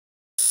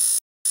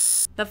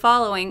The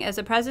following is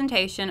a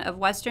presentation of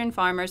Western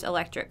Farmers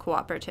Electric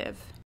Cooperative.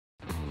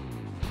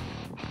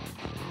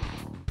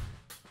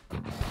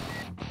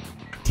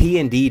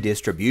 T&D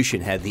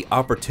Distribution had the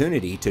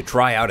opportunity to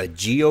try out a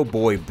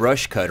GeoBoy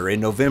brush cutter in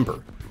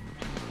November.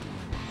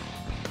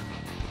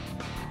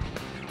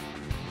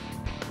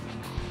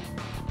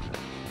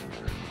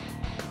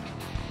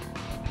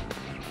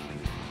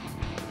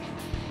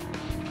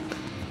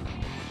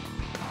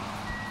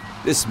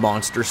 This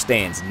monster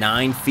stands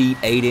 9 feet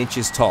 8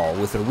 inches tall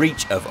with a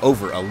reach of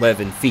over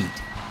 11 feet.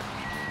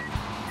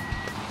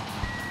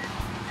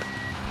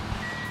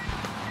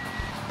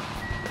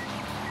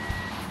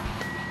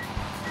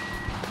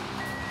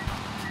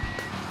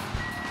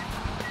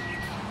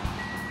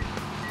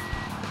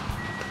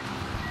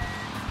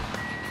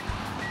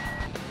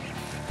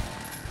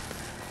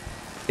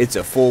 It's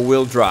a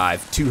four-wheel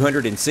drive,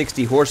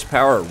 260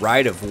 horsepower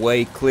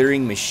right-of-way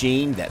clearing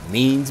machine that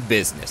means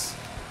business.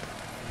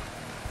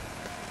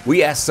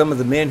 We asked some of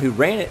the men who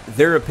ran it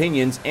their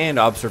opinions and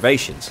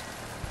observations.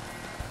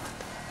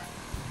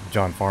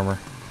 John Farmer.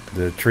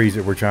 The trees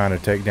that we're trying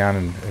to take down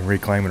and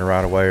reclaim in the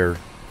right of way are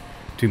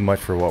too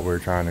much for what we're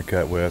trying to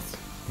cut with,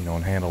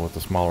 and handle with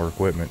the smaller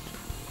equipment.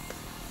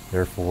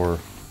 Therefore,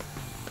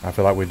 I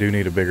feel like we do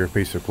need a bigger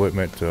piece of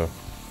equipment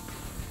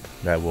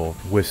that will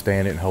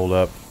withstand it and hold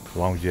up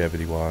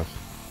longevity-wise.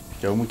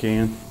 Joe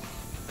McCann.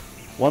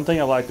 One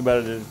thing I liked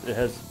about it is it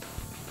has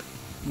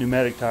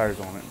pneumatic tires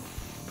on it.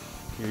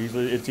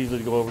 It's easy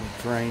to go over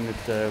the terrain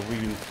that we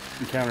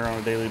encounter on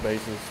a daily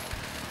basis.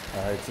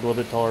 It's a little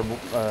bit taller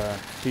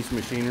piece of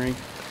machinery.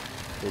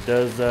 It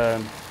does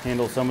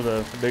handle some of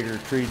the bigger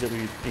trees that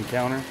we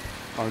encounter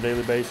on a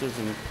daily basis,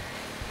 and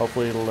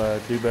hopefully it'll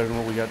do better than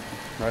what we got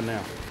right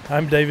now.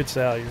 I'm David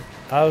Salyer.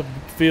 I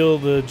feel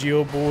the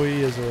GeoBoy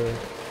is a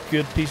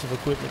good piece of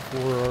equipment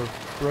for our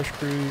brush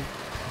crew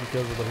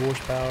because of the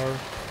horsepower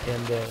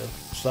and the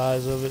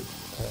size of it.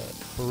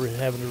 We're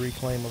having to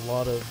reclaim a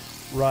lot of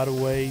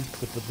right-of-way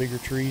with the bigger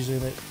trees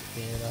in it,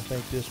 and I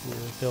think this will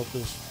help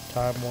us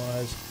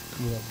time-wise,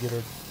 get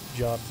our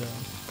job done.